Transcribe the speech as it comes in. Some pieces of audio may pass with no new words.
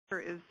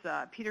is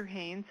Peter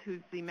Haynes,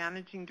 who's the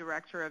Managing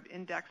Director of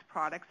Index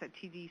Products at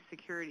TD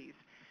Securities.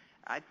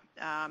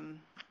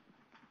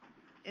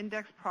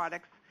 Index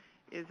Products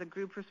is a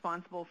group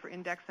responsible for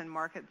index and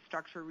market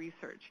structure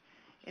research.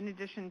 In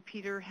addition,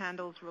 Peter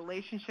handles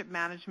relationship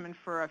management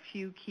for a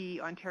few key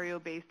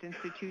Ontario-based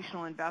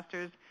institutional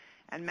investors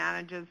and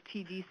manages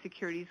TD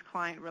Securities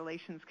Client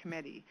Relations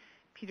Committee.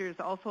 Peter is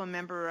also a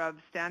member of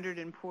Standard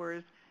 &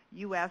 Poor's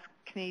U.S.,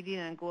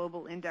 Canadian, and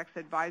Global Index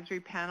Advisory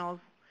panels,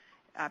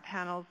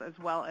 as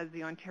well as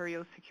the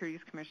Ontario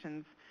Securities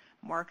Commission's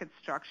Market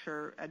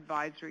Structure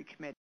Advisory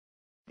Committee.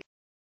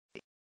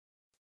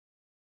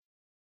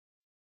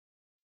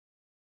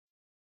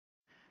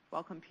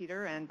 Welcome,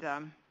 Peter. And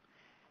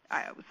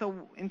so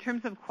in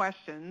terms of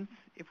questions,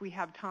 if we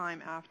have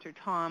time after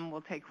Tom,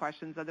 we'll take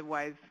questions.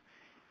 Otherwise,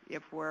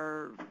 if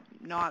we're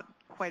not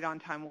quite on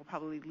time, we'll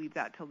probably leave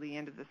that till the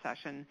end of the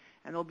session.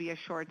 And there'll be a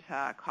short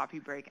coffee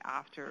break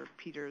after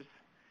Peter's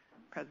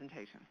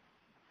presentation.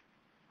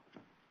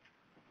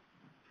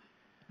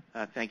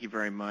 Thank you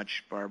very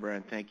much, Barbara,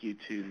 and thank you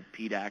to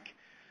PDAC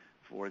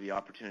for the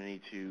opportunity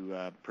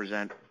to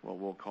present what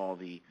we'll call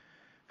the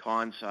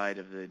con side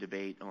of the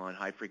debate on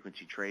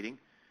high-frequency trading.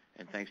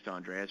 And thanks to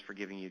Andreas for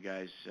giving you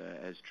guys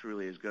as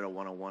truly as good a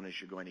 101 as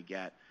you're going to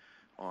get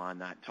on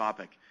that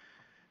topic.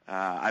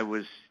 I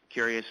was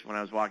curious when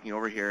I was walking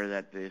over here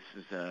that this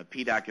is a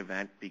PDAC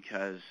event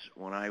because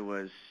when I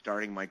was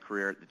starting my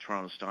career at the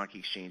Toronto Stock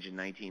Exchange in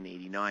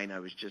 1989, I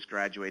was just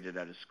graduated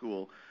out of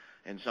school,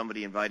 and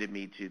somebody invited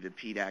me to the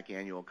PDAC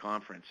annual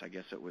conference. I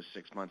guess it was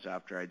 6 months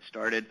after I'd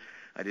started.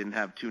 I didn't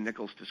have 2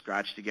 nickels to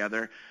scratch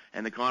together,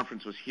 and the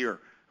conference was here,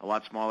 a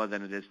lot smaller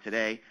than it is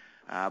today.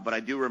 But I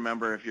do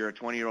remember if you're a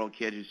 20-year-old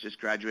kid who's just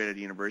graduated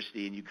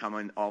university and you come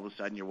in, all of a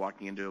sudden you're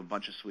walking into a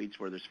bunch of suites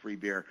where there's free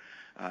beer.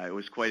 It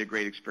was quite a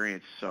great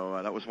experience.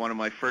 So that was one of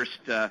my first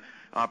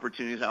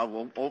opportunities. I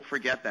won't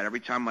forget that. Every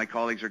time my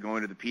colleagues are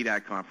going to the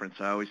PDAC conference,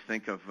 I always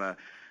think of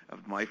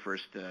my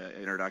first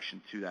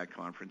introduction to that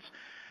conference.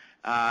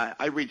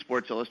 I read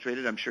Sports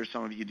Illustrated. I'm sure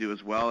some of you do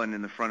as well. And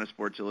in the front of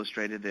Sports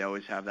Illustrated, they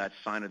always have that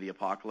sign of the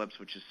apocalypse,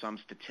 which is some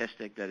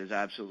statistic that is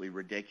absolutely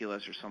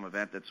ridiculous or some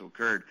event that's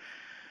occurred.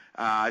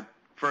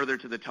 Further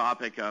to the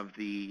topic of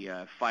the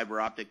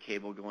fiber optic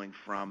cable going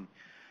from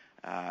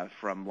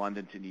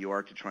London to New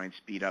York to try and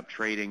speed up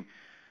trading,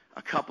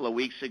 a couple of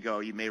weeks ago,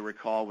 you may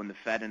recall when the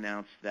Fed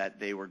announced that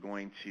they were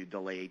going to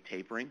delay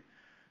tapering,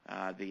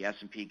 the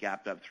S&P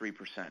gapped up 3%.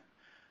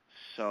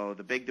 So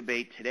the big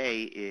debate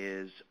today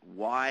is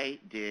why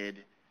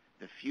did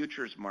the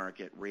futures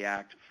market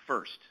react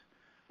first?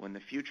 When the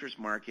futures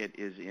market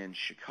is in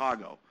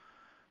Chicago,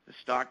 the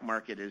stock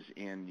market is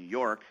in New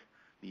York.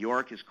 New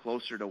York is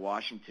closer to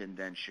Washington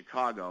than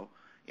Chicago.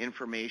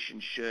 Information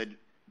should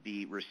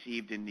be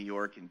received in New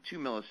York in 2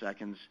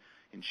 milliseconds.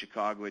 In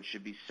Chicago, it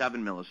should be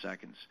 7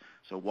 milliseconds.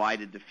 So why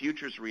did the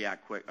futures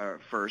react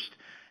first?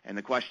 And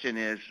the question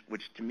is,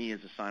 which to me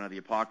is a sign of the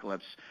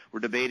apocalypse, we're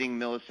debating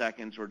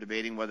milliseconds. We're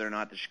debating whether or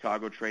not the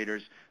Chicago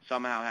traders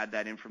somehow had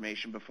that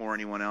information before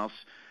anyone else.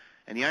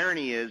 And the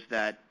irony is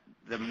that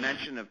the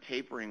mention of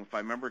tapering, if I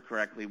remember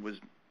correctly, was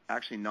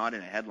actually not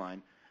in a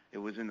headline. It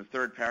was in the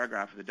third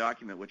paragraph of the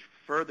document, which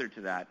further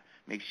to that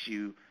makes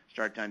you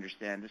start to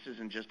understand this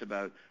isn't just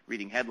about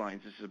reading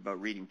headlines. This is about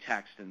reading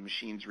text and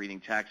machines reading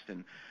text.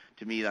 And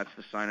to me, that's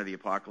the sign of the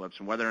apocalypse.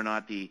 And whether or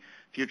not the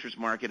futures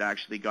market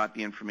actually got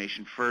the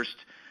information first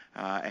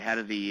ahead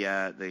of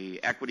the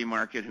equity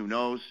market, who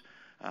knows?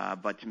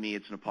 But to me,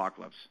 it's an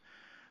apocalypse.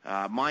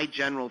 My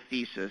general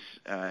thesis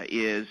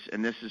is,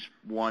 and this is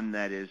one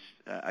that is,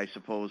 I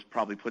suppose,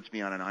 probably puts me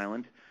on an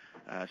island,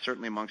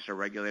 certainly amongst our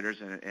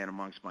regulators and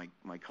amongst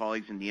my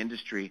colleagues in the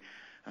industry,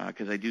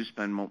 because I do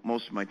spend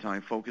most of my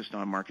time focused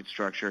on market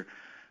structure.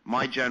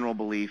 My general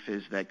belief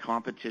is that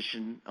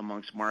competition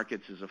amongst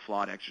markets is a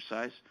flawed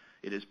exercise.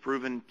 It is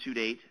proven to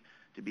date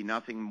to be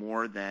nothing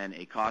more than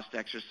a cost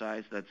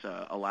exercise that's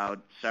allowed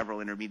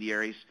several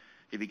intermediaries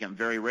to become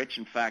very rich.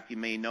 In fact, you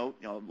may note,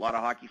 a lot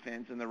of hockey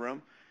fans in the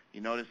room, you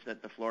notice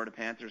that the Florida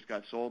Panthers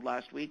got sold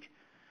last week.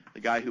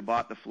 The guy who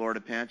bought the Florida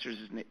Panthers,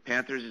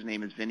 his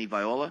name is Vinny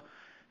Viola.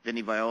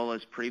 Vinny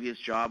Viola's previous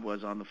job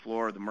was on the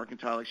floor of the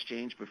Mercantile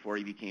Exchange before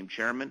he became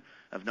chairman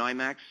of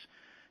NYMEX.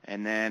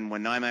 And then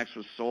when NYMEX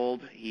was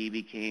sold, he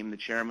became the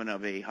chairman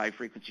of a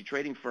high-frequency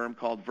trading firm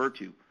called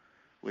Virtu,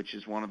 which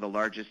is one of the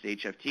largest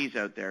HFTs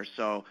out there.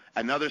 So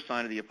another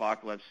sign of the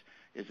apocalypse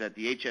is that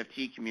the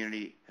HFT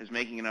community is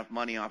making enough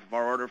money off of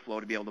our order flow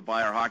to be able to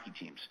buy our hockey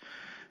teams.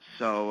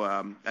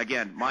 So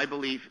again, my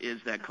belief is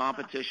that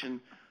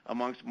competition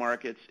amongst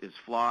markets is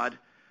flawed.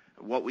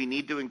 What we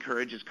need to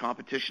encourage is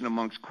competition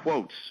amongst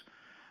quotes,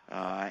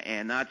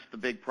 and that's the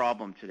big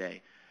problem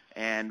today.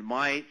 And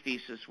my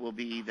thesis will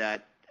be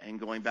that, and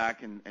going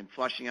back and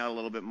flushing out a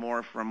little bit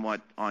more from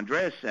what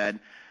Andreas said,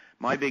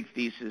 my big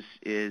thesis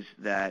is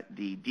that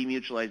the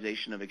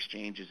demutualization of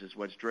exchanges is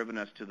what's driven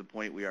us to the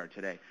point we are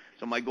today.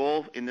 So my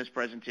goal in this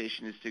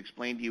presentation is to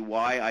explain to you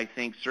why I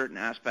think certain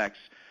aspects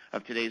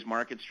of today's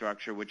market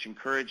structure, which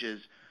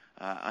encourages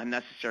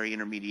unnecessary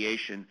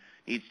intermediation,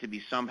 needs to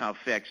be somehow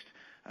fixed.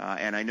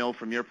 And I know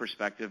from your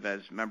perspective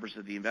as members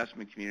of the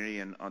investment community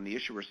and on the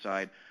issuer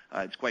side,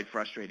 it's quite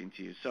frustrating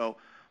to you. So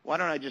why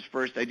don't I just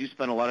first, I do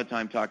spend a lot of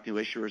time talking to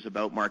issuers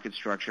about market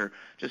structure,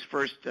 just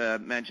first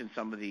mention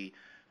some of the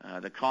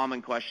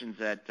common questions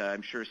that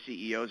I'm sure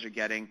CEOs are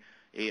getting,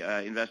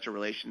 investor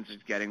relations is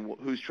getting.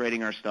 Who's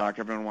trading our stock?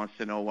 Everyone wants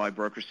to know why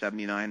Broker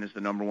 79 is the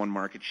 #1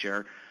 market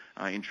share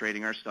in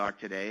trading our stock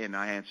today, and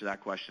I answer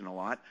that question a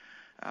lot.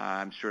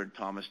 I'm sure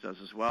Thomas does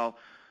as well.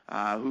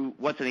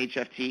 What's an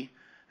HFT?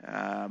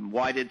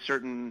 Why did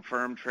certain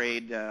firm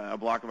trade a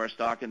block of our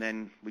stock, and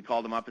then we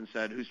called them up and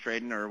said, who's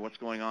trading or what's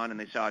going on? And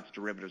they said, it's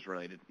derivatives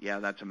related. Yeah,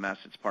 that's a mess.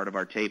 It's part of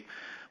our tape.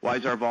 Why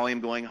is our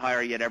volume going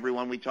higher, yet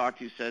everyone we talk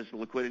to says the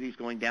liquidity is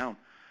going down?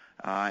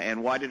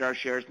 And why did our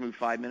shares move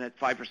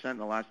 5% in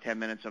the last 10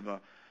 minutes of a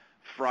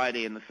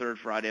Friday and the third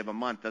Friday of a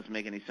month? Doesn't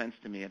make any sense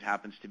to me. It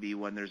happens to be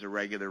when there's a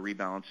regular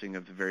rebalancing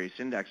of the various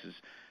indexes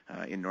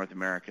in North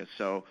America.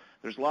 So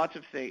there's lots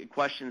of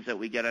questions that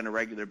we get on a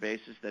regular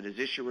basis that as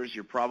issuers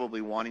you're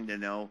probably wanting to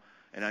know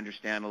and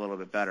understand a little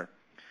bit better.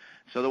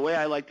 So the way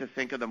I like to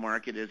think of the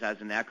market is as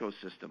an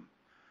ecosystem.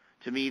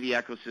 To me, the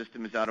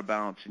ecosystem is out of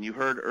balance. And you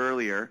heard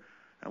earlier,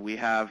 we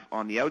have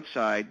on the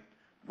outside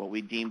what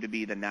we deem to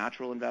be the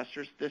natural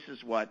investors. This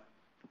is what,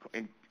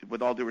 and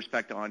with all due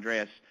respect to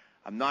Andreas,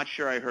 I'm not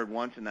sure I heard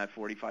once in that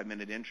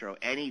 45-minute intro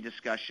any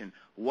discussion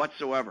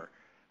whatsoever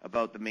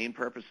about the main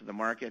purpose of the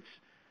markets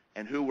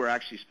and who we're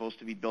actually supposed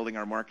to be building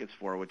our markets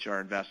for, which are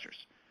investors,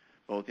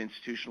 both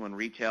institutional and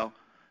retail,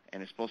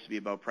 and it's supposed to be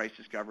about price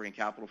discovery and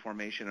capital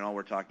formation, and all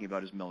we're talking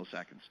about is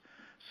milliseconds.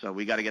 So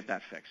we got to get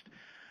that fixed.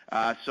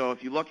 So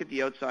if you look at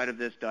the outside of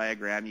this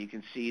diagram, you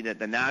can see that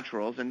the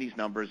naturals, and these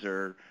numbers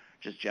are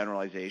just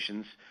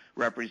generalizations,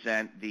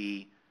 represent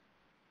the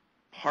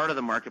part of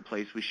the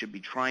marketplace we should be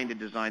trying to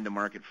design the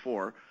market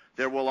for.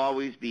 There will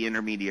always be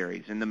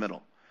intermediaries in the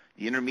middle.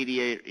 The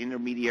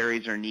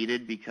intermediaries are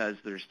needed because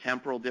there's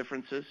temporal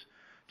differences.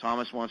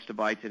 Thomas wants to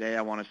buy today,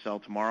 I want to sell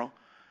tomorrow.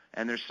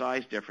 And there's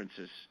size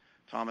differences.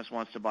 Thomas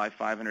wants to buy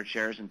 500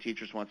 shares and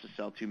Teachers wants to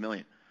sell 2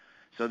 million.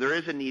 So there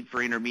is a need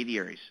for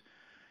intermediaries.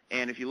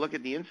 And if you look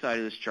at the inside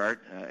of this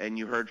chart, and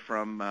you heard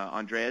from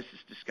Andreas'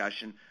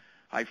 discussion,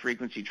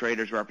 high-frequency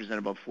traders represent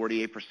about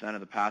 48% of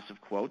the passive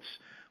quotes.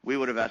 We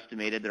would have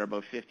estimated they're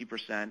about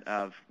 50%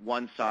 of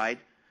one side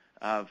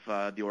of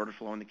the order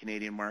flow in the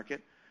Canadian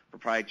market.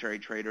 Proprietary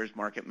traders,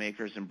 market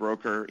makers, and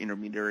broker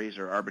intermediaries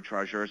or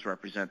arbitrageurs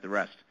represent the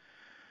rest.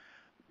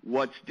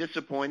 What's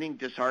disappointing,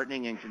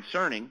 disheartening, and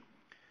concerning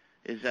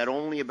is that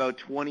only about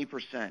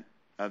 20%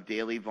 of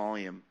daily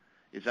volume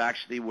is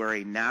actually where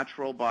a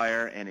natural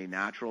buyer and a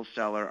natural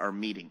seller are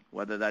meeting,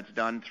 whether that's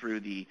done through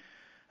the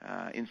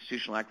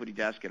institutional equity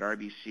desk at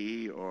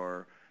RBC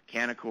or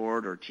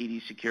Canaccord or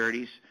TD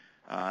Securities,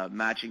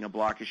 matching a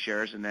block of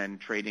shares and then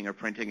trading or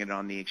printing it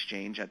on the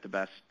exchange at the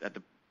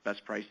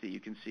best price that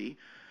you can see,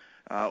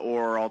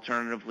 or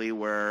alternatively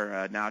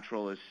where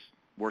natural is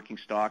working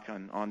stock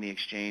on the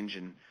exchange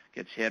and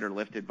gets hit or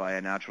lifted by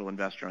a natural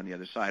investor on the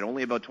other side.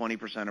 Only about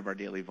 20% of our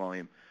daily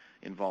volume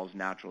involves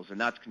naturals,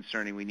 and that's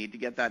concerning. We need to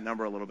get that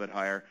number a little bit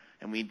higher,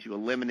 and we need to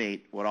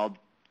eliminate what I'll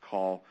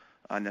call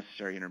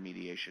unnecessary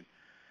intermediation.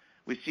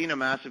 We've seen a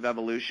massive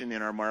evolution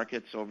in our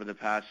markets over the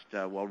past,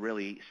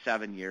 really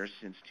 7 years,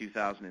 since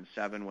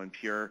 2007 when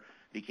Pure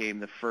became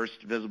the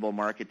first visible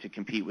market to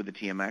compete with the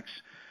TMX.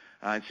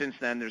 And since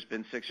then, there's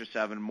been 6 or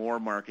 7 more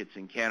markets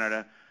in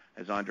Canada.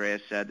 As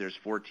Andreas said, there's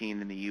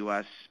 14 in the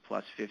U.S.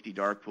 plus 50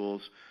 dark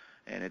pools,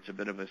 and it's a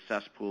bit of a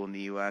cesspool in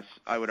the U.S.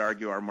 I would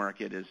argue our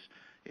market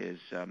is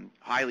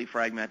highly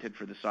fragmented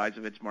for the size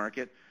of its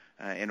market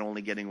and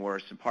only getting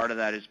worse. And part of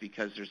that is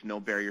because there's no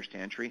barriers to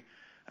entry.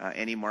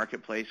 Any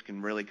marketplace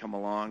can really come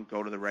along,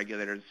 go to the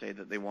regulator and say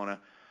that they want to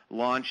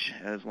launch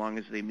as long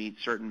as they meet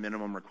certain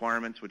minimum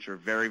requirements, which are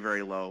very,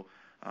 very low.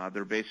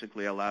 They're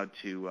basically allowed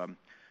to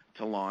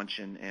launch,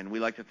 and we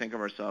like to think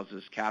of ourselves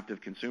as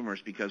captive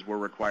consumers because we're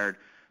required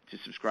to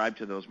subscribe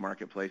to those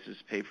marketplaces,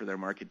 pay for their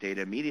market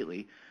data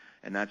immediately,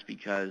 and that's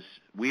because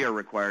we are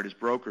required as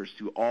brokers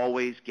to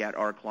always get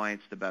our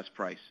clients the best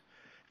price.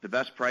 If the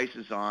best price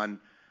is on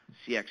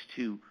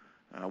CX2,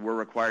 we're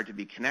required to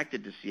be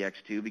connected to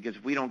CX2 because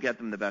if we don't get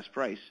them the best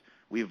price,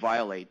 we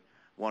violate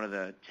one of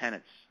the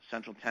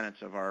central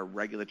tenets of our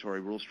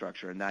regulatory rule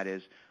structure, and that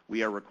is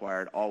we are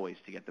required always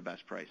to get the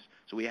best price.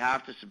 So we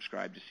have to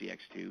subscribe to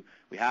CX2.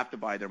 We have to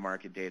buy their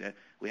market data.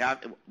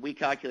 We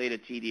calculate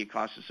at TD it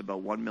costs us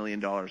about $1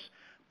 million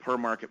per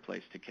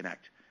marketplace to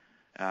connect.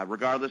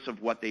 Regardless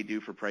of what they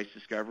do for price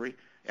discovery,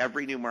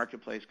 every new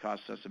marketplace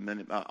costs us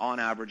on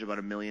average about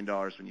 $1 million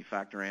when you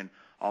factor in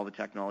all the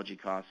technology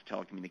costs,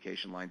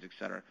 telecommunication lines, et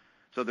cetera.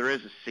 So there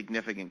is a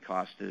significant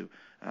cost to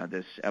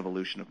this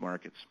evolution of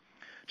markets.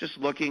 Just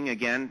looking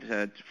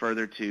again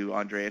further to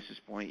Andreas'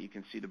 point, you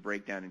can see the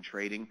breakdown in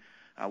trading.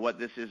 What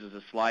this is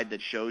a slide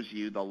that shows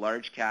you the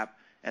large cap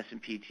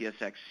S&P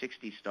TSX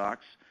 60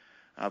 stocks,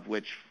 of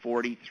which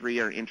 43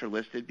 are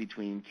interlisted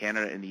between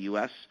Canada and the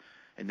U.S.,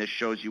 and this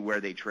shows you where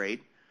they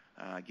trade.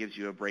 Gives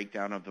you a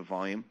breakdown of the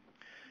volume.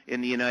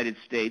 In the United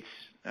States,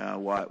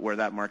 where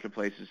that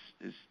marketplace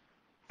is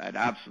at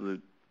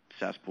absolute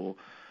cesspool.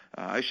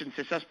 I shouldn't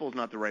say cesspool is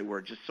not the right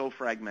word, just so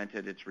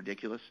fragmented it's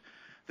ridiculous.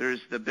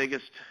 There's the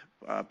biggest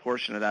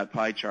portion of that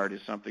pie chart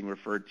is something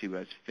referred to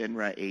as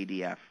FINRA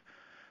ADF.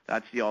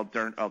 That's the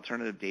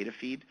alternative data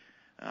feed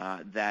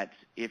that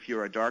if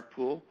you're a dark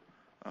pool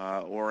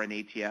or an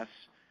ATS,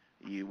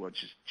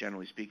 which is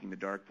generally speaking the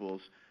dark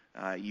pools,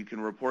 you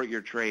can report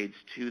your trades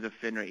to the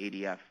FINRA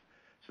ADF.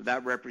 So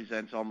that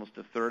represents almost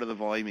a third of the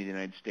volume in the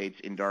United States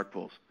in dark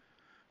pools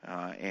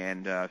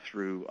and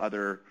through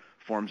other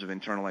forms of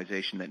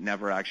internalization that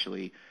never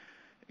actually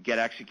get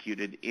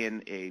executed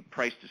in a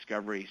price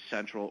discovery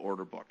central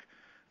order book.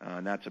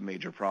 And that's a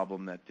major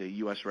problem that the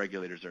U.S.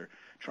 regulators are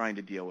trying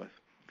to deal with.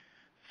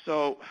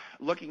 So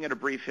looking at a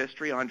brief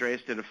history,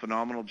 Andreas did a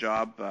phenomenal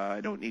job. I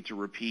don't need to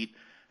repeat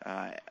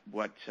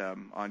what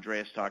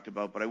Andreas talked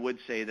about, but I would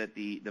say that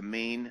the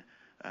main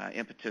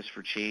impetus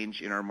for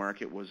change in our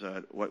market was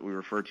what we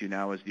refer to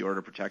now as the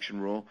order protection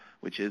rule,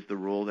 which is the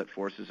rule that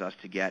forces us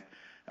to get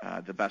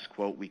the best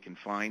quote we can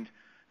find.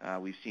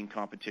 We've seen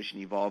competition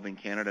evolve in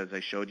Canada, as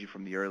I showed you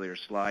from the earlier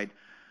slide,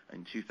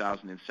 in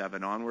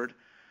 2007 onward.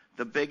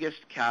 The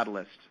biggest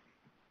catalyst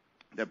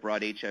that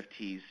brought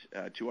HFTs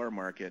to our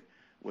market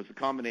was the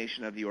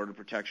combination of the order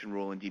protection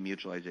rule and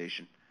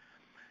demutualization.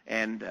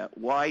 And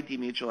why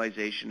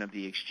demutualization of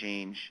the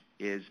exchange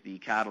is the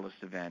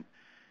catalyst event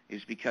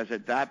is because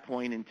at that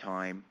point in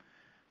time,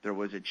 there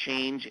was a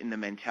change in the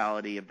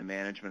mentality of the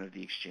management of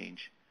the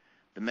exchange.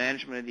 The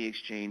management of the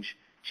exchange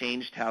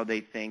changed how they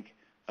think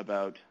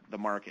about the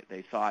market.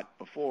 They thought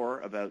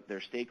before about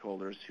their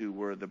stakeholders, who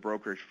were the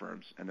brokerage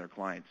firms and their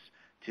clients.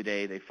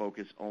 Today, they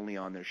focus only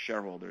on their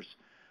shareholders.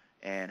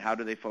 And how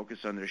do they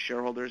focus on their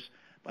shareholders?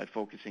 By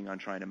focusing on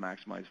trying to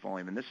maximize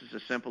volume. And this is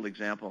a simple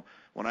example.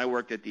 When I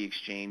worked at the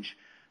exchange,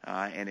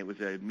 and it was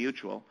a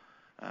mutual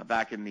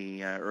back in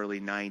the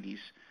early 90s,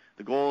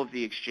 the goal of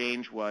the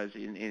exchange was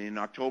in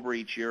October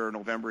each year or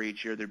November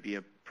each year, there'd be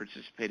a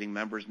participating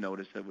members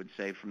notice that would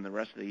say from the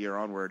rest of the year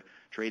onward,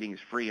 trading is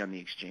free on the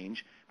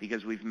exchange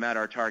because we've met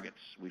our targets.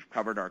 We've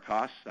covered our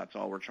costs. That's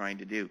all we're trying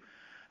to do.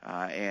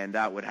 And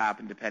that would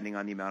happen depending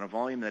on the amount of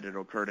volume that had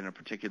occurred in a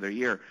particular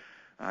year.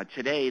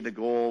 Today, the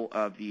goal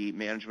of the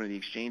management of the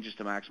exchange is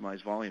to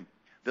maximize volume.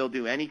 They'll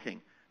do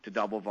anything to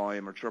double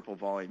volume or triple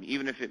volume,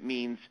 even if it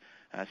means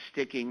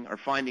sticking or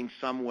finding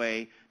some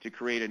way to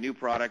create a new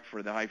product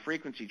for the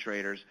high-frequency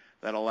traders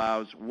that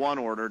allows one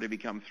order to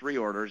become 3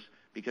 orders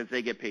because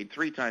they get paid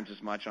 3 times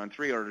as much on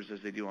 3 orders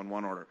as they do on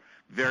 1 order.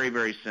 Very,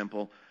 very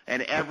simple.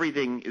 And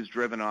everything is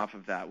driven off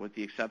of that, with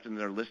the exception of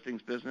their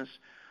listings business.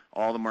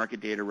 All the market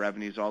data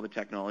revenues, all the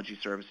technology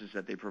services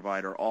that they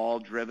provide are all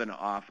driven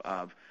off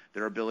of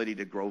their ability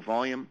to grow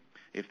volume.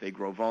 If they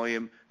grow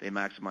volume, they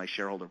maximize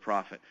shareholder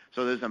profit.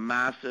 So there's a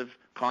massive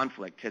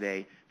conflict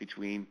today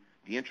between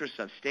the interests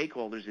of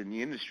stakeholders in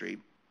the industry,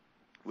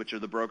 which are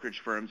the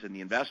brokerage firms and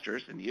the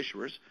investors and the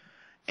issuers,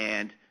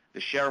 and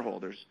the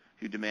shareholders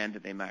who demand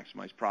that they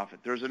maximize profit.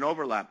 There's an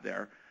overlap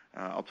there.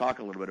 I'll talk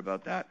a little bit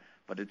about that,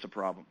 but it's a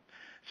problem.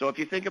 So if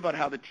you think about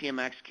how the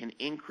TMX can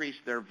increase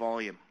their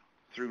volume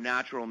through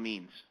natural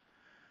means,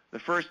 the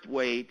first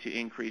way to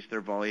increase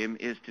their volume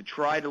is to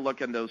try to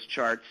look at those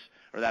charts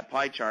or that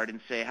pie chart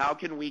and say, how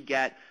can we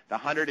get the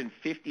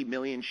 150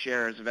 million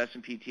shares of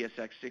S&P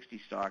TSX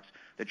 60 stocks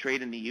that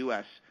trade in the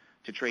U.S.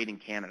 to trade in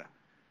Canada?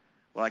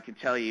 Well, I can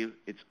tell you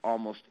it's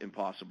almost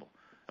impossible.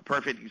 A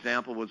perfect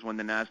example was when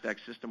the NASDAQ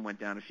system went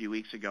down a few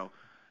weeks ago.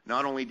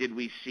 Not only did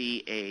we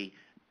see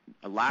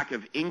a lack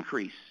of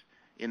increase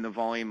in the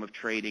volume of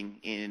trading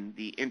in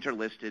the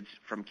interlisteds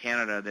from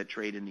Canada that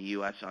trade in the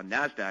U.S. on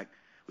NASDAQ,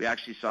 we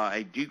actually saw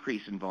a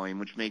decrease in volume,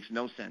 which makes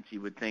no sense.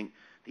 You would think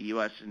the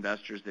U.S.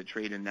 investors that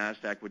trade in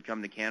NASDAQ would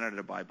come to Canada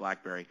to buy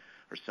BlackBerry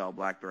or sell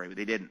BlackBerry, but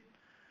they didn't.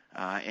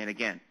 And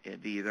again,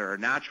 there are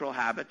natural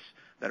habits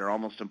that are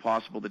almost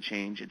impossible to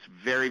change. It's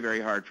very,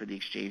 very hard for the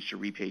exchange to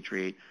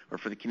repatriate or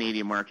for the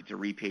Canadian market to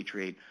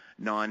repatriate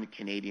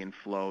non-Canadian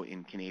flow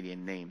in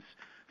Canadian names.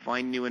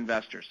 Find new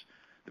investors.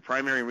 The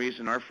primary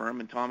reason our firm,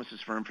 and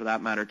Thomas's firm for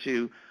that matter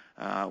too,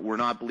 were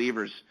not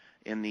believers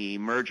in the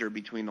merger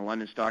between the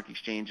London Stock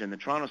Exchange and the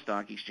Toronto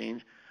Stock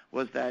Exchange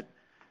was that,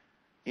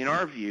 in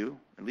our view,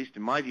 at least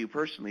in my view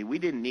personally, we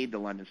didn't need the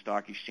London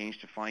Stock Exchange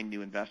to find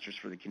new investors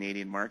for the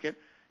Canadian market.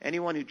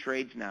 Anyone who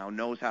trades now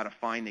knows how to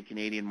find the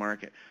Canadian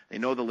market. They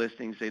know the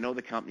listings, they know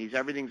the companies,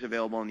 everything's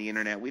available on the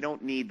internet. We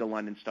don't need the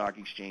London Stock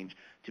Exchange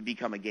to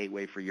become a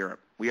gateway for Europe.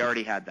 We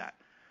already had that.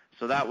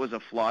 So that was a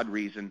flawed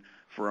reason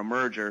for a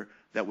merger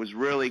that was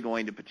really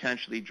going to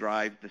potentially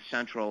drive the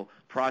central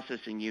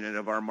processing unit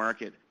of our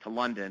market to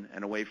London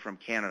and away from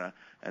Canada,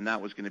 and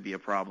that was going to be a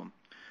problem.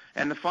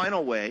 And the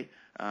final way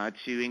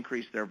to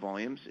increase their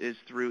volumes is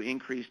through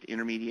increased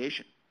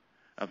intermediation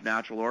of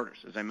natural orders.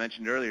 As I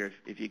mentioned earlier,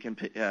 if you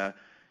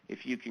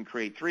can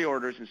create 3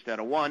 orders instead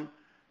of 1,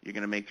 you're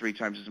going to make 3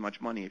 times as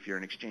much money if you're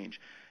an exchange.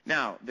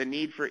 Now, the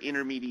need for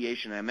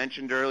intermediation, I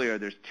mentioned earlier,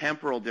 there's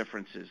temporal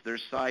differences,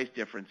 there's size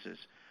differences.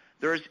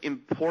 There's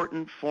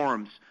important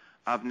forms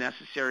of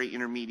necessary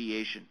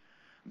intermediation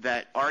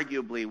that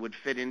arguably would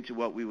fit into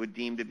what we would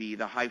deem to be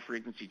the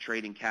high-frequency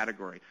trading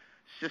category.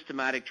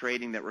 systematic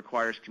trading that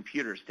requires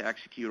computers to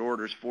execute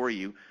orders for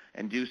you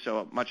and do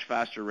so at much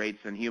faster rates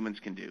than humans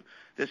can do.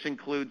 This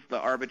includes the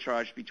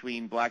arbitrage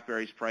between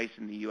BlackBerry's price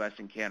in the U.S.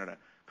 and Canada,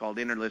 called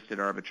interlisted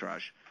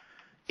arbitrage.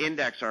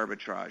 Index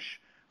arbitrage,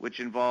 which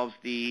involves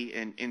the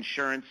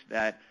insurance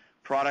that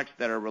products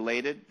that are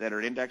related, that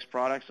are index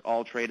products,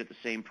 all trade at the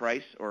same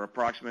price or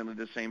approximately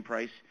the same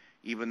price,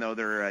 even though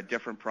they're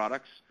different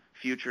products.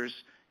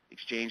 Futures,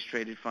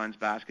 exchange-traded funds,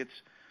 baskets.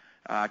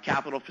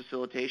 Capital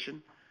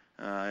facilitation.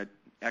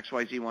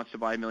 XYZ wants to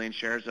buy 1 million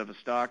shares of a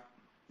stock.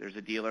 There's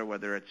a dealer,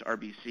 whether it's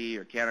RBC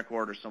or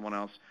Canaccord or someone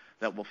else,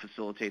 that will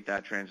facilitate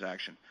that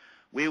transaction.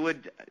 We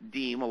would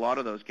deem a lot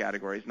of those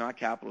categories not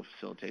capital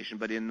facilitation,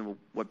 but in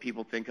what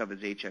people think of as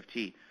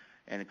HFT.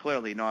 And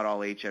clearly not all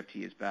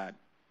HFT is bad.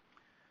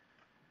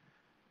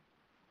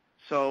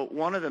 So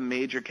one of the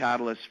major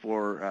catalysts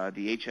for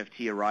the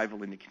HFT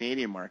arrival in the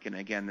Canadian market,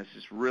 and again, this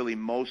is really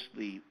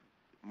mostly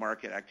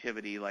market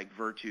activity like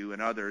Virtu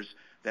and others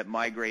that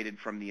migrated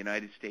from the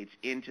United States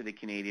into the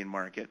Canadian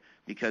market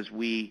because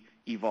we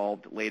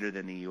evolved later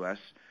than the U.S.,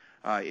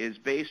 is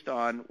based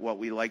on what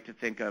we like to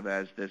think of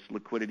as this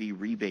liquidity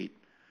rebate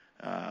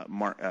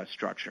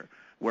structure,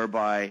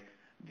 whereby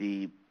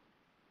the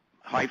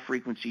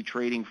high-frequency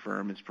trading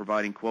firm is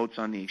providing quotes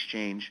on the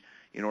exchange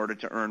in order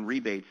to earn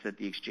rebates that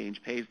the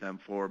exchange pays them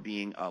for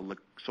being a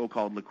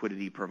so-called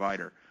liquidity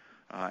provider.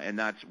 And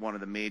that's one of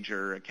the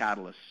major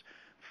catalysts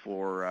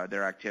for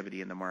their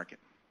activity in the market.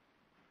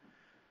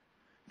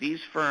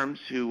 These firms,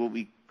 who what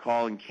we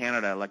call in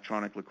Canada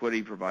electronic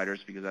liquidity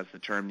providers, because that's the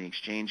term the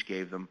exchange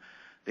gave them,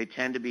 they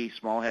tend to be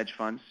small hedge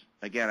funds.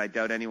 Again, I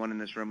doubt anyone in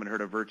this room had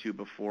heard of Virtu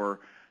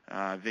before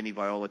Vinny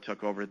Viola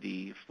took over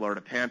the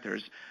Florida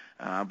Panthers,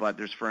 but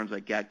there's firms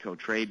like Gatco,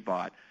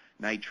 TradeBot,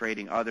 Night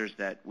Trading, others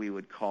that we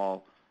would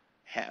call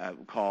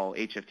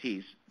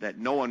HFTs that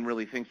no one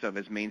really thinks of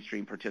as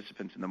mainstream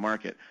participants in the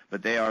market,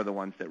 but they are the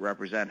ones that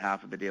represent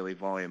half of the daily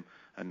volume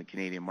in the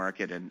Canadian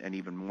market and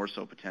even more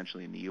so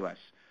potentially in the U.S.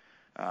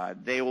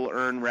 They will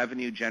earn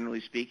revenue,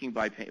 generally speaking,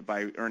 by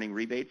earning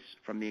rebates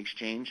from the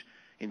exchange.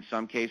 In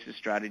some cases,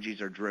 strategies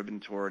are driven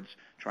towards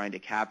trying to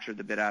capture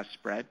the bid-ask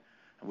spread,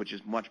 which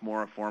is much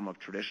more a form of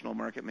traditional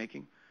market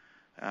making.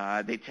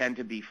 They tend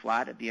to be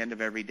flat at the end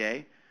of every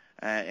day,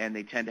 and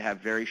they tend to have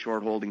very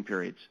short holding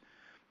periods.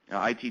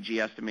 ITG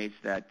estimates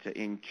that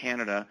in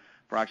Canada,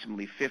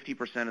 approximately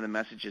 50% of the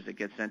messages that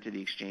get sent to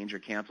the exchange are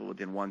canceled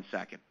within 1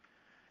 second.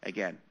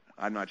 Again,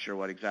 I'm not sure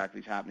what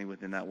exactly is happening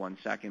within that 1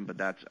 second, but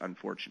that's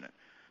unfortunate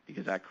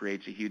because that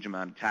creates a huge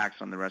amount of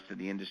tax on the rest of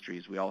the industry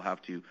as we all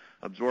have to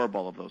absorb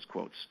all of those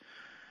quotes.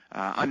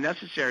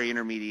 Unnecessary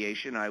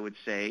intermediation, I would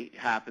say,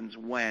 happens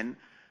when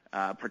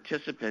a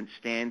participant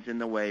stands in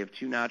the way of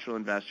two natural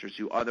investors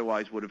who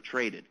otherwise would have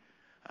traded.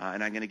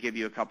 And I'm going to give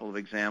you a couple of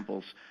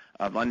examples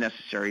of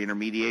unnecessary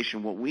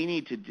intermediation. What we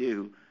need to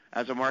do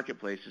as a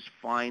marketplace is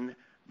find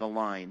the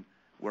line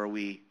where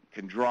we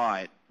can draw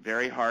it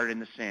very hard in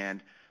the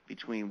sand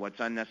between what's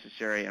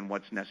unnecessary and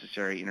what's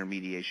necessary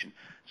intermediation.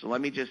 So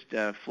let me just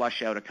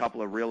flesh out a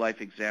couple of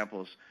real-life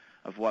examples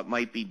of what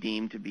might be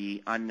deemed to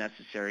be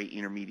unnecessary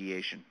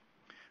intermediation.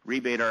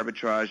 Rebate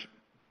arbitrage,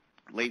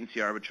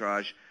 latency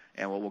arbitrage,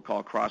 and what we'll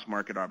call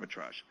cross-market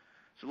arbitrage.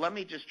 So let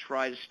me just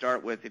try to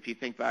start with, if you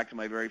think back to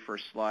my very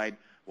first slide,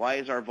 why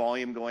is our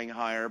volume going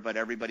higher but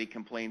everybody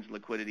complains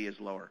liquidity is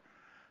lower?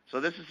 So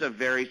this is a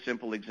very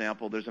simple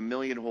example. There's a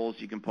million holes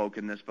you can poke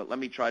in this, but let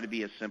me try to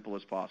be as simple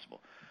as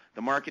possible.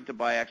 The market to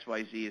buy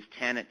XYZ is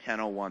 10 at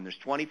 10.01. There's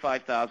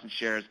 25,000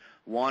 shares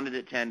wanted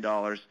at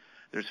 $10.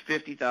 There's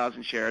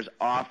 50,000 shares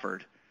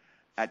offered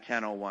at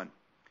 10.01.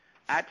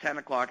 At 10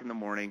 o'clock in the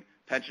morning,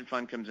 pension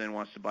fund comes in,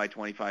 wants to buy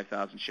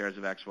 25,000 shares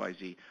of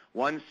XYZ.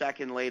 1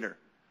 second later,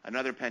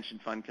 another pension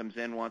fund comes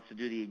in, wants to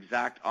do the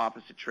exact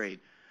opposite trade.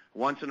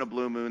 Once in a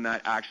blue moon,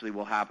 that actually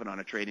will happen on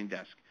a trading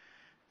desk.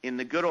 In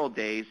the good old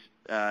days,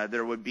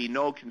 there would be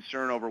no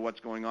concern over what's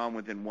going on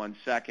within 1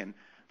 second.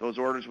 Those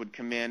orders would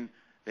come in.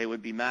 They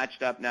would be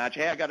matched up.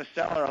 Hey, I got a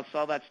seller. I'll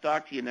sell that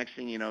stock to you. Next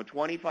thing you know,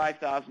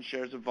 25,000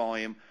 shares of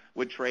volume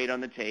would trade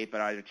on the tape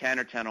at either 10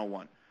 or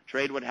 10.01.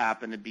 Trade would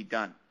happen. It'd be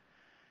done.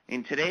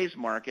 In today's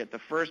market, the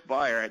first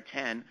buyer at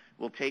 10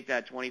 will take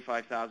that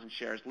 25,000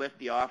 shares, lift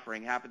the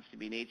offering, happens to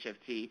be an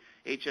HFT.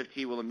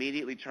 HFT will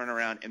immediately turn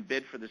around and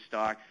bid for the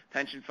stock.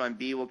 Pension fund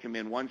B will come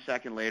in 1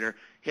 second later,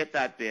 hit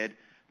that bid.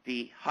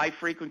 The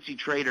high-frequency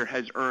trader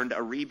has earned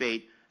a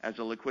rebate as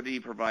a liquidity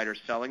provider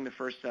selling the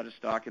first set of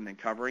stock and then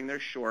covering their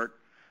short.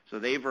 So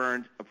they've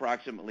earned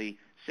approximately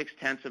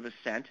 0.6 of a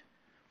cent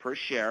per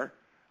share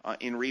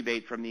in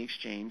rebate from the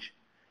exchange.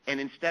 And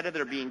instead of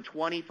there being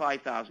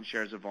 25,000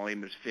 shares of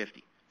volume, there's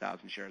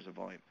 50,000 shares of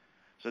volume.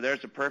 So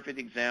there's a perfect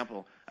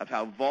example of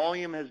how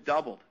volume has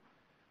doubled,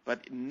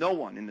 but no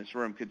one in this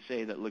room could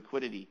say that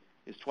liquidity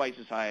is twice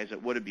as high as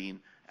it would have been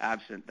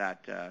absent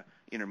that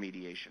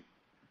intermediation.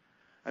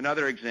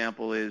 Another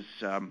example is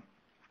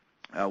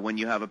when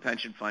you have a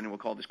pension fund, and we'll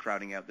call this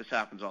crowding out. This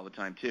happens all the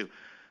time too.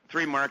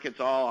 3 markets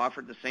all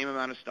offered the same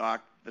amount of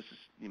stock. This is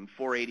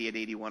 480 at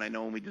 81. I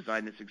know when we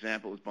designed this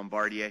example, it was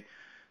Bombardier.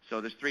 So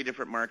there's 3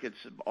 different markets,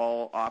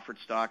 all offered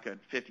stock at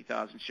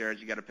 50,000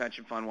 shares. You got a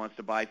pension fund wants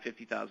to buy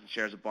 50,000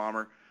 shares of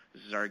Bomber.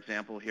 This is our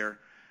example here.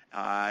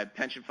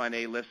 Pension fund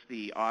A lists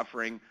the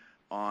offering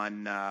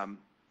on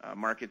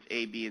markets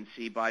A, B, and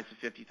C, buys the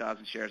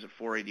 50,000 shares at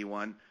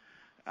 481.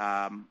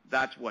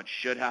 That's what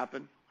should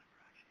happen.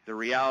 The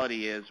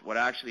reality is what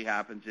actually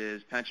happens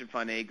is pension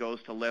fund A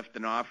goes to lift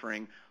an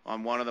offering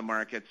on one of the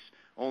markets,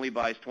 only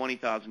buys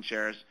 20,000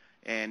 shares,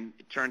 and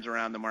it turns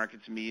around, the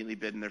market's immediately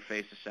bid in their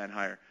face a cent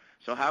higher.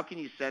 So how can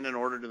you send an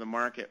order to the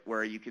market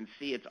where you can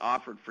see it's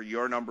offered for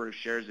your number of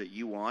shares that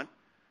you want,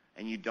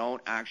 and you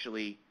don't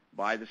actually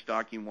buy the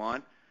stock you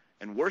want?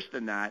 And worse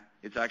than that,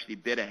 it's actually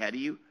bid ahead of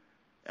you,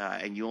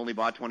 and you only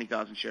bought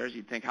 20,000 shares.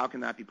 You'd think, how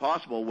can that be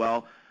possible?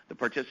 Well, the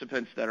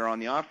participants that are on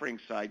the offering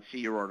side see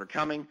your order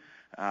coming.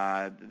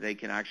 They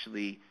can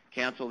actually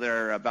cancel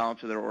their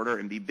balance of their order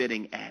and be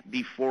bidding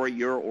before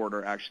your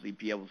order actually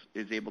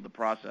is able to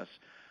process.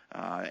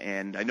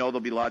 And I know there'll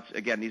be lots,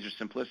 again, these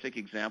are simplistic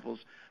examples,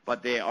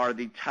 but they are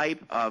the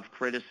type of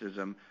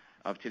criticism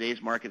of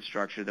today's market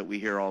structure that we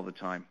hear all the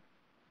time.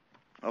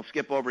 I'll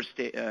skip over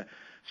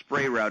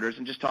spray routers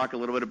and just talk a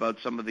little bit about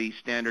some of the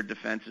standard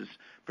defenses,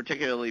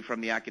 particularly from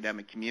the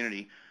academic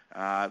community.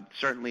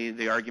 Certainly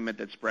the argument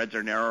that spreads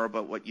are narrower,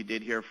 but what you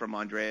did hear from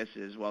Andreas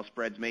is, while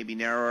spreads may be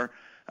narrower,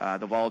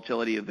 the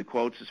volatility of the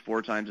quotes is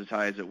 4 times as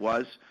high as it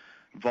was.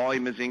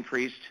 Volume has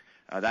increased.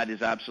 That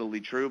is absolutely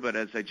true, but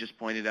as I just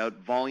pointed out,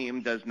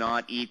 volume does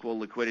not equal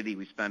liquidity.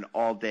 We spend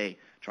all day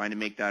trying to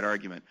make that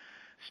argument.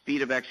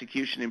 Speed of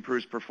execution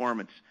improves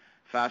performance.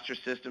 Faster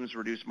systems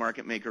reduce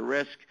market maker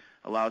risk,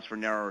 allows for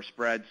narrower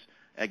spreads.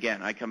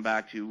 Again, I come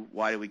back to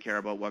why do we care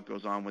about what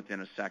goes on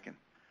within a second.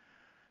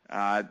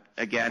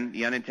 Again,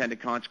 the unintended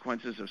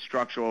consequences of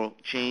structural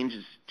change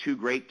is too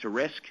great to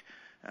risk.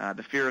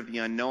 The fear of the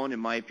unknown, in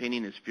my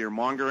opinion, is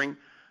fear-mongering.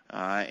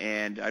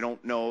 And I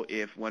don't know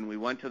if when we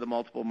went to the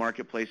multiple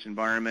marketplace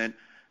environment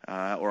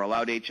or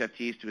allowed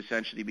HFTs to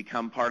essentially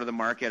become part of the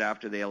market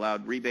after they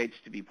allowed rebates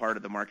to be part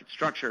of the market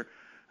structure,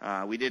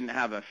 we didn't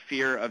have a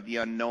fear of the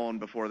unknown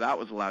before that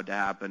was allowed to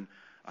happen.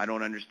 I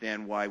don't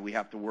understand why we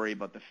have to worry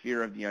about the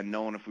fear of the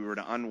unknown if we were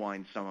to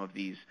unwind some of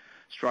these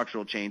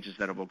structural changes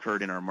that have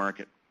occurred in our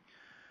market.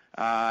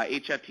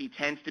 HFT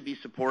tends to be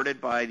supported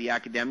by the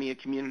academia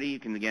community. You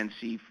can again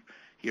see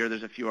here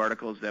there's a few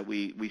articles that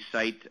we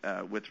cite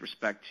with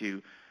respect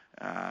to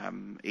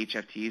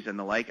HFTs and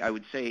the like. I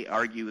would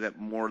argue that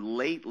more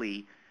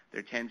lately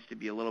there tends to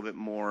be a little bit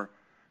more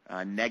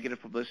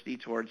negative publicity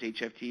towards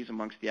HFTs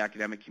amongst the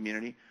academic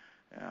community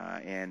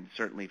and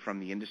certainly from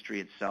the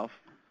industry itself.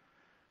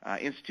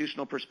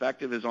 Institutional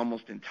perspective is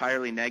almost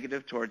entirely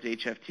negative towards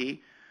HFT.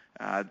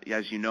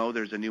 As you know,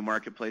 there's a new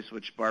marketplace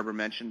which Barbara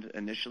mentioned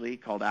initially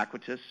called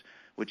Aquitus,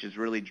 which is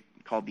really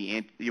called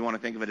you want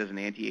to think of it as an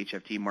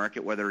anti-HFT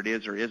market, whether it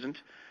is or isn't.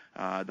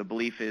 The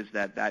belief is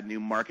that that new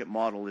market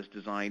model is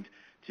designed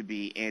to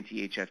be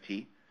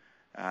anti-HFT.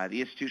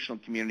 The institutional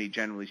community,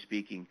 generally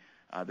speaking,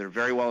 they're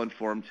very well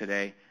informed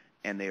today,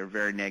 and they are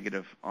very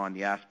negative on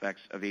the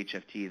aspects of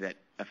HFT that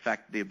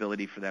affect the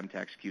ability for them to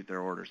execute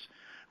their orders.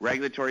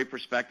 Regulatory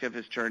perspective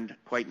has turned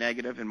quite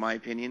negative, in my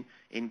opinion,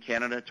 in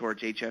Canada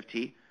towards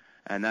HFT,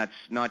 and that's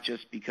not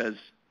just because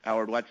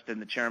Howard Weston,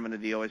 the chairman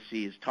of the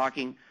OSC, is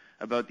talking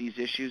about these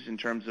issues in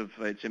terms of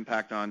its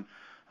impact on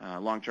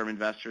long-term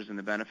investors and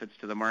the benefits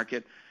to the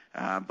market,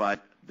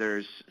 but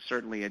there's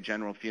certainly a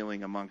general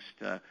feeling amongst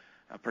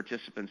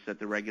participants that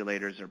the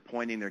regulators are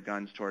pointing their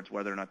guns towards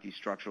whether or not these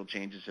structural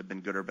changes have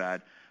been good or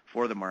bad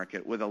for the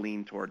market, with a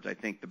lean towards, I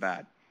think, the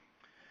bad.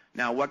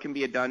 Now, what can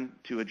be done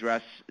to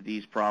address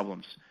these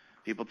problems?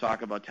 People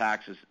talk about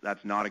taxes.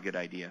 That's not a good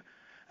idea.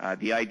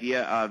 The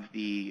idea of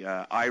the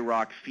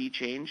IROC fee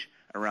change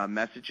around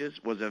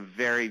messages was a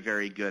very,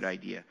 very good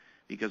idea,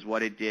 because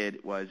what it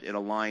did was it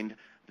aligned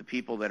the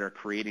people that are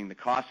creating the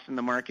costs in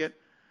the market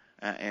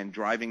and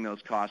driving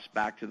those costs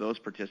back to those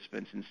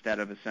participants instead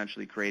of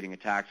essentially creating a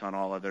tax on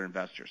all other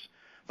investors.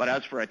 But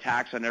as for a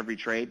tax on every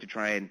trade to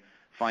try and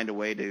find a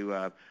way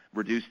to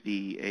reduce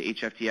the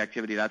HFT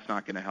activity, that's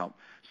not going to help.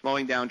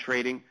 Slowing down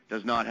trading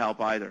does not help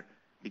either,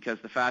 because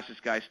the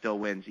fastest guy still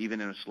wins, even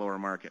in a slower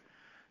market.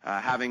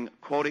 Having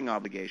quoting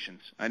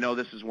obligations. I know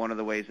this is one of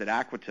the ways that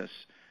Aquitus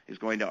is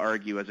going to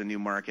argue as a new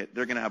market.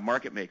 They're going to have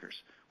market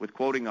makers with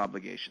quoting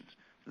obligations.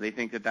 So they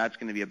think that that's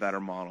going to be a better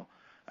model.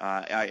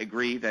 I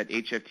agree that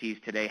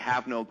HFTs today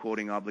have no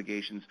quoting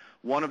obligations.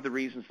 One of the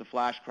reasons the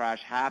flash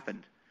crash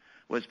happened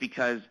was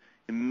because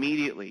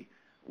immediately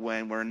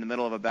when we're in the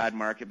middle of a bad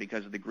market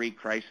because of the Greek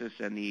crisis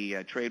and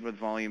the trade with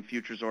volume,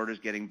 futures orders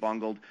getting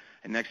bungled,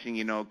 and next thing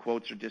you know,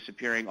 quotes are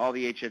disappearing, all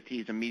the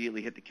HFTs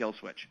immediately hit the kill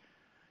switch.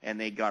 And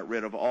they got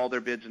rid of all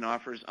their bids and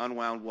offers,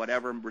 unwound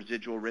whatever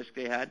residual risk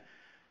they had,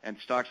 and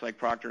stocks like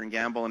Procter &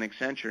 Gamble and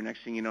Accenture,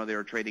 next thing you know, they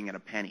were trading at a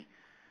penny.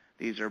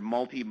 These are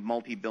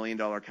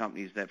multi-billion-dollar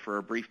companies that for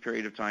a brief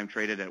period of time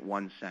traded at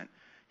 1 cent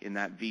in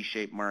that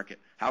V-shaped market.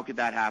 How could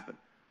that happen?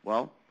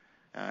 Well,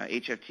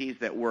 HFTs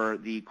that were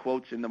the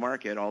quotes in the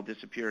market all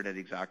disappeared at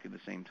exactly the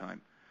same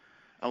time.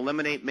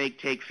 Eliminate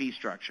make-take fee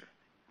structure.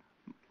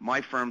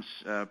 My firm's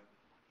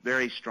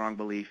very strong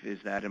belief is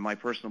that, and my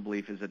personal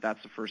belief is that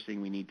that's the first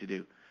thing we need to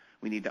do.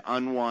 We need to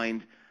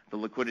unwind the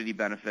liquidity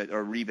benefit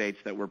or rebates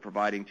that we're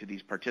providing to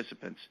these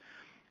participants.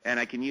 And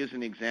I can use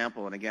an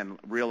example, and again,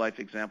 real-life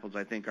examples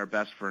I think are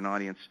best for an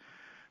audience.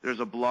 There's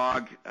a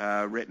blog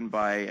written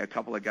by a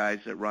couple of guys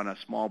that run a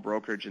small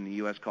brokerage in the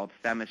U.S. called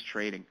Themis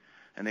Trading,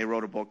 and they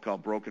wrote a book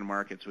called Broken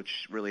Markets,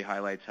 which really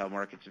highlights how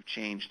markets have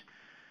changed.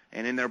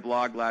 And in their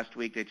blog last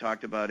week, they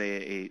talked about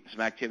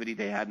some activity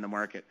they had in the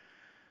market.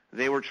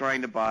 They were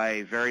trying to buy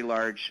a very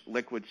large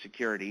liquid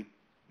security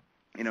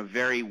in a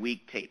very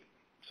weak tape.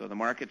 So the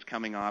market's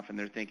coming off, and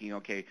they're thinking,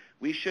 okay,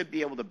 we should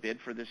be able to bid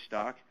for this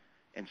stock,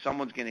 and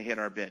someone's going to hit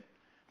our bid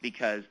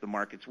because the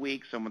market's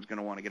weak. Someone's going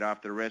to want to get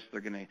off their risk.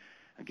 They're going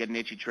to get an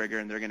itchy trigger,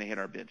 and they're going to hit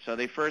our bid. So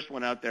they first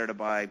went out there to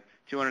buy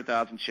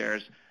 200,000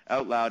 shares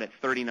out loud at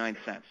 39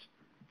 cents,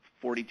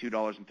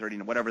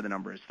 $42.39, whatever the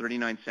number is,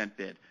 39-cent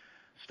bid.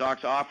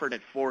 Stocks offered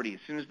at 40. As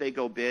soon as they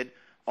go bid,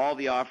 all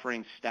the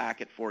offerings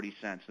stack at 40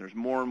 cents. There's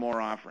more and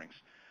more offerings.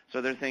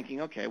 So they're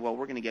thinking, okay, well,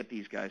 we're going to get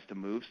these guys to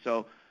move.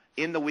 So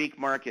in the weak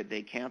market,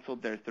 they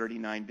canceled their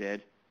 39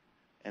 bid,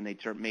 and they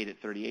made it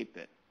 38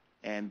 bid.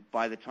 And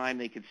by the time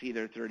they could see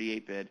their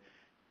 38 bid,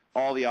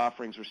 all the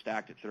offerings were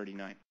stacked at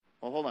 39.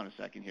 Well, hold on a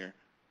second here.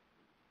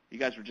 You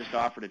guys were just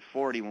offered at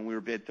 40 when we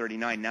were bid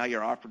 39. Now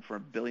you're offered for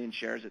 1 billion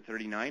shares at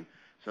 39.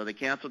 So they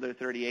canceled their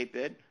 38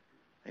 bid.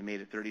 They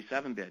made it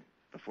 37 bid.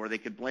 Before they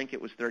could blink,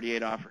 it was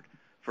 38 offered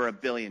for 1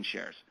 billion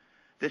shares.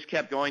 This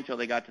kept going until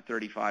they got to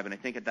 35, and I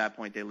think at that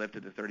point they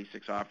lifted the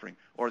 36 offering,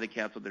 or they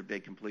canceled their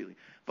bid completely.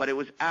 But it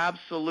was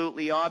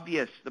absolutely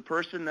obvious. The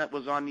person that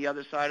was on the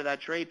other side of that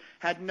trade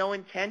had no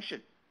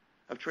intention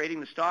of trading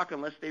the stock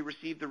unless they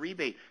received the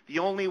rebate. The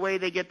only way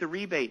they get the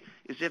rebate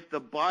is if the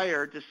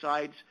buyer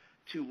decides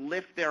to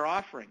lift their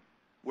offering,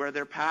 where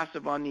they're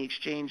passive on the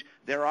exchange,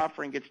 their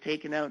offering gets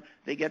taken out,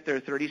 they get their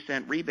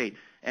 30-cent rebate,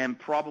 and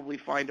probably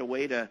find a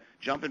way to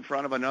jump in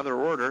front of another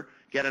order,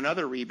 get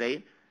another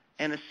rebate,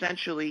 and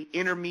essentially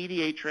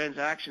intermediate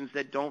transactions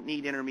that don't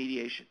need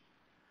intermediation.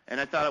 And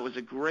I thought it was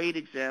a great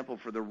example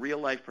for the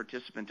real-life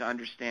participant to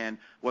understand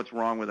what's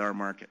wrong with our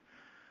market.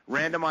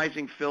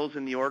 Randomizing fills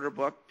in the order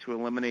book to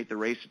eliminate the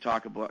race to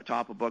top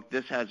a book,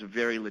 this has a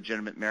very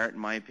legitimate merit, in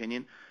my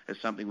opinion, as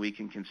something we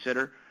can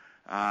consider.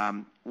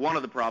 One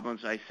of the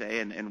problems, I say,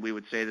 and we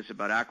would say this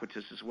about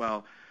Aquitas as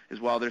well, is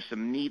while there's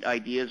some neat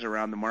ideas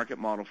around the market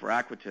model for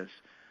Aquitas,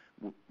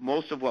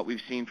 most of what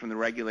we've seen from the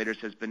regulators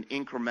has been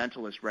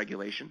incrementalist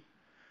regulation,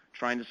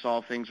 trying to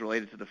solve things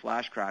related to the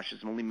flash crashes,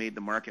 and only made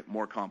the market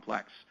more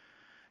complex.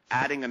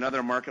 Adding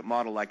another market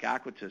model like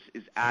Aquitas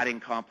is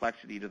adding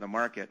complexity to the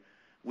market.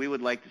 We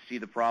would like to see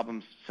the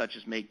problems such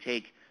as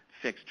make-take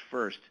fixed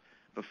first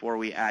before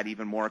we add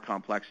even more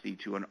complexity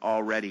to an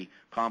already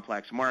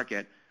complex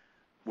market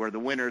where the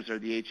winners are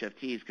the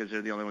HFTs because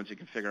they're the only ones who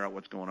can figure out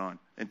what's going on.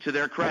 And to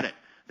their credit,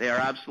 they are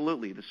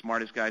absolutely the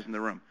smartest guys in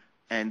the room.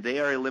 And they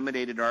are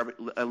eliminating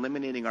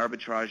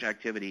arbitrage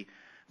activity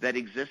that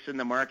exists in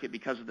the market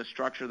because of the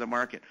structure of the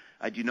market.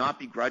 I do not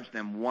begrudge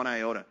them one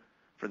iota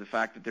for the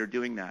fact that they're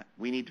doing that.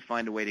 We need to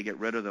find a way to get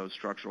rid of those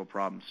structural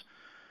problems.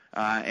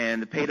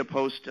 And the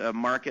pay-to-post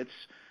markets,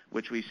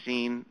 which we've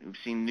seen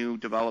new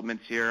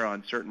developments here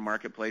on certain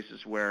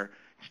marketplaces where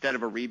instead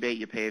of a rebate,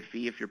 you pay a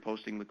fee if you're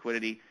posting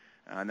liquidity.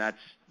 And that's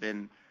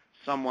been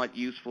somewhat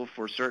useful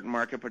for certain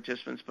market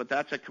participants, but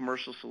that's a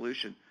commercial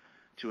solution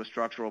to a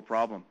structural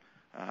problem.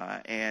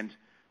 And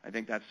I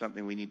think that's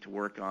something we need to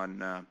work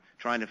on,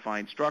 trying to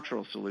find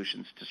structural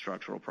solutions to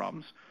structural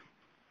problems.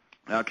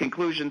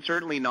 Conclusion,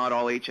 certainly not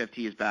all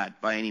HFT is bad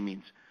by any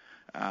means.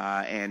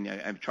 And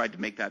I've tried to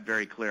make that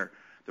very clear.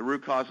 The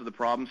root cause of the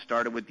problem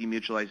started with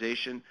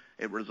demutualization.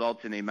 It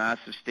results in a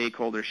massive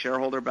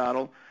stakeholder-shareholder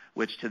battle,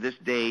 which to this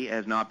day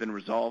has not been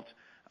resolved,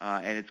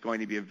 and it's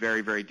going to be a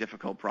very, very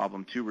difficult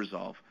problem to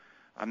resolve.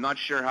 I'm not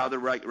sure how the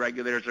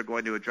regulators are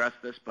going to address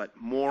this, but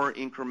more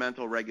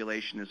incremental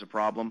regulation is a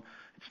problem.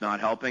 It's not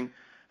helping.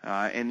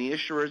 And the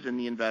issuers and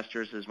the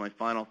investors, as my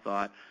final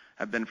thought,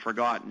 have been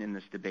forgotten in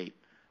this debate.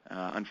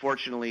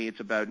 Unfortunately,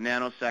 it's about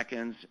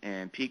nanoseconds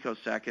and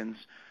picoseconds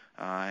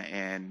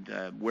and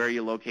where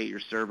you locate your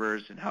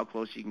servers and how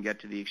close you can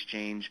get to the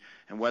exchange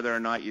and whether or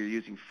not you're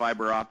using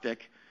fiber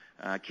optic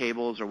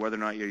cables or whether or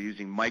not you're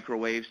using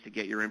microwaves to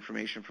get your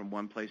information from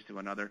one place to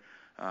another.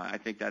 I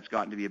think that's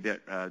gotten to be a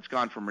bit, it's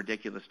gone from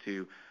ridiculous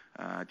to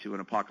an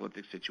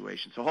apocalyptic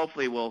situation. So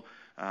hopefully the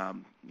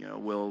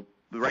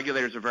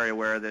regulators are very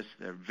aware of this.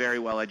 They're very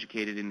well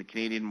educated in the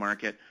Canadian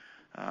market,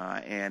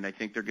 and I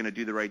think they're going to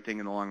do the right thing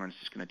in the long run. It's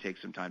just going to take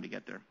some time to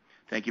get there.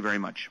 Thank you very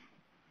much.